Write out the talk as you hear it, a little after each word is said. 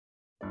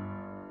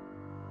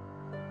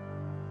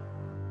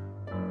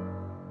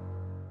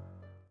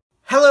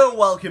Hello,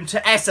 welcome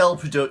to SL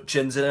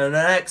Productions and an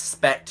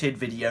unexpected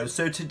video.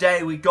 So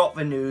today we got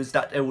the news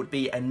that there would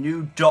be a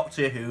new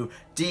Doctor Who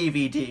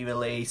DVD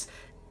release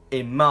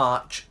in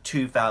March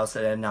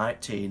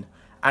 2019.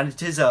 And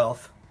it is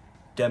of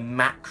the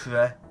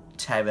Macra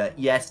Terror.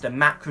 Yes, the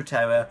Macra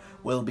Terror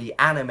will be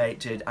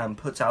animated and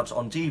put out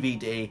on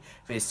DVD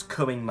this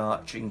coming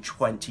March in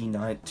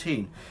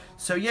 2019.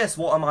 So yes,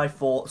 what are my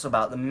thoughts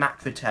about the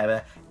Macra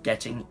Terror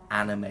getting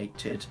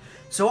animated?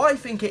 So I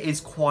think it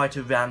is quite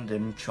a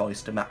random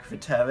choice, the Macra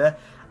Terror,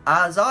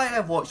 as I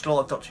have watched a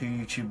lot of Doctor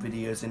Who YouTube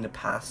videos in the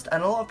past,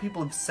 and a lot of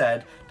people have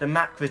said the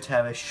Macra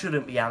Terror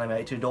shouldn't be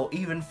animated or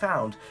even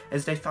found,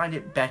 as they find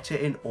it better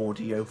in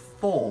audio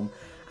form.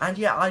 And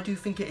yeah, I do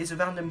think it is a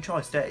random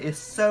choice. There is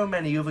so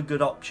many other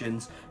good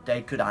options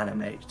they could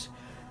animate.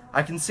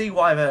 I can see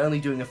why they're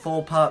only doing a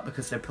 4-part,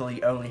 because they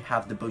probably only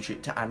have the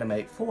budget to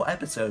animate 4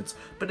 episodes,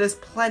 but there's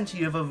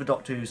plenty of other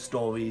Doctor Who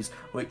stories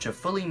which are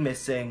fully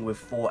missing with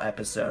 4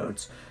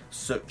 episodes,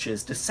 such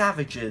as The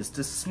Savages,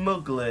 The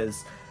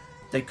Smugglers.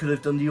 They could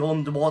have done the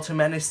Underwater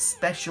Menace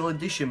special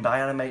edition by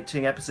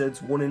animating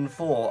episodes 1 and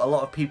 4. A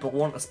lot of people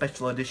want a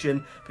special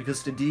edition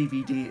because the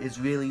DVD is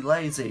really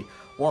lazy.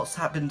 What's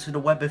happened to the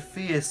Web of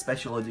Fear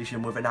special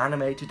edition with an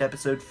animated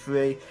episode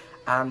 3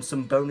 and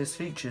some bonus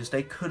features?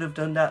 They could have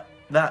done that,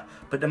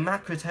 but the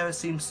Macra Terror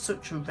seems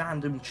such a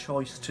random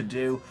choice to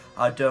do.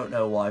 I don't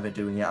know why they're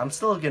doing it. I'm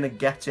still going to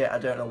get it. I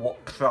don't know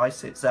what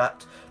price it's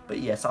at, but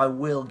yes, I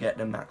will get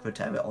the Macra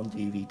Terror on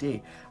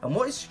DVD. And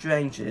what is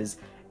strange is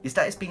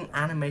that it's being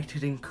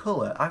animated in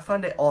colour. I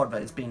find it odd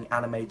that it's being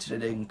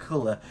animated in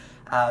colour,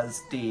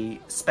 as the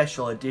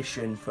special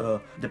edition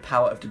for The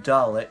Power of the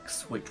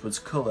Daleks, which was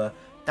colour,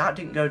 that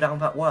didn't go down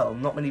that well.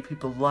 Not many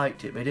people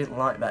liked it. They didn't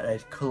like that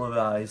they'd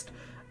colourised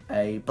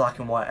a black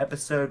and white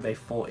episode. They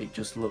thought it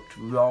just looked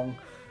wrong.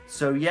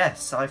 So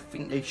yes, I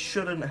think they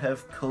shouldn't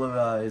have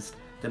colourised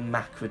the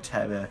Macra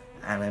Terror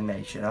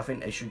animation. I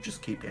think they should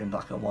just keep it in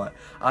black and white.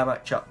 I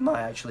might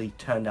actually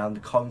turn down the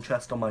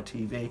contrast on my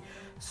TV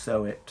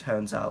so it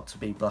turns out to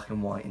be black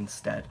and white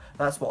instead.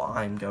 That's what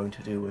I'm going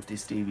to do with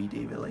this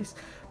DVD release.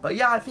 But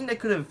yeah, I think they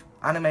could have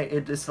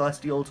animated the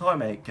Celestial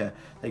Toymaker.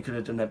 They could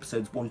have done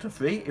episodes 1 to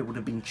 3. It would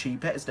have been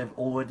cheaper, as they've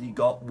already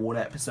got 1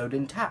 episode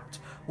intact.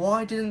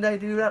 Why didn't they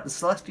do that? The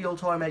Celestial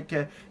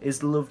Toymaker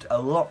is loved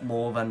a lot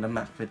more than the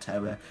Macra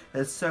Terror.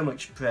 There's so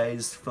much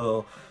praise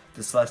for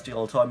the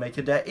Celestial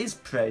Toymaker. There is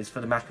praise for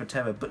the Macra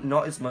Terror, but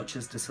not as much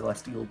as the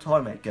Celestial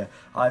Toymaker.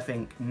 I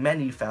think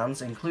many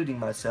fans, including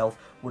myself,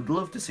 would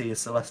love to see a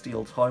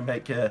Celestial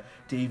Toymaker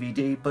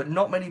DVD, but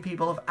not many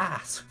people have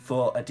asked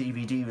for a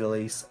DVD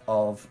release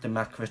of the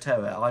Macra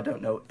Terror. I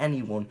don't know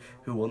anyone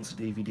who wants a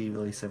DVD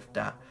release of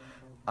that.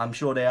 I'm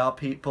sure there are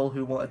people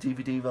who want a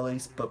DVD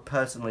release, but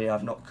personally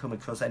I've not come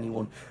across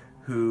anyone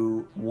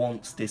who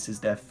wants this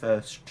as their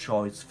first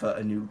choice for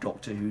a new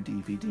Doctor Who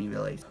DVD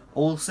release.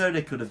 Also,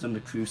 they could have done the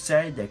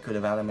Crusade. They could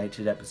have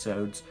animated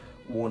episodes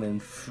 1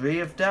 and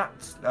 3 of that.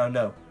 Oh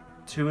no,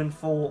 2 and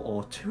 4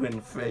 or 2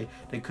 and 3.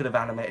 They could have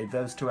animated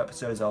those 2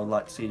 episodes. I would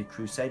like to see the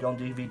Crusade on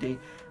DVD.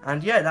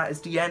 And yeah, that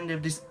is the end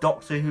of this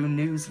Doctor Who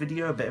news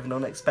video. A bit of an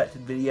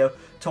unexpected video.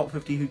 Top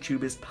 50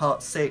 YouTubers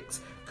Part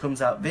 6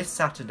 comes out this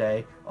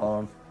Saturday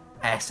on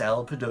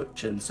SL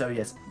Productions. So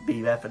yes,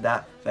 be there for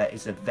that. There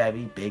is a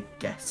very big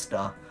guest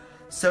star.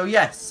 So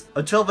yes,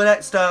 until the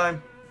next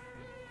time,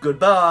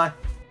 goodbye.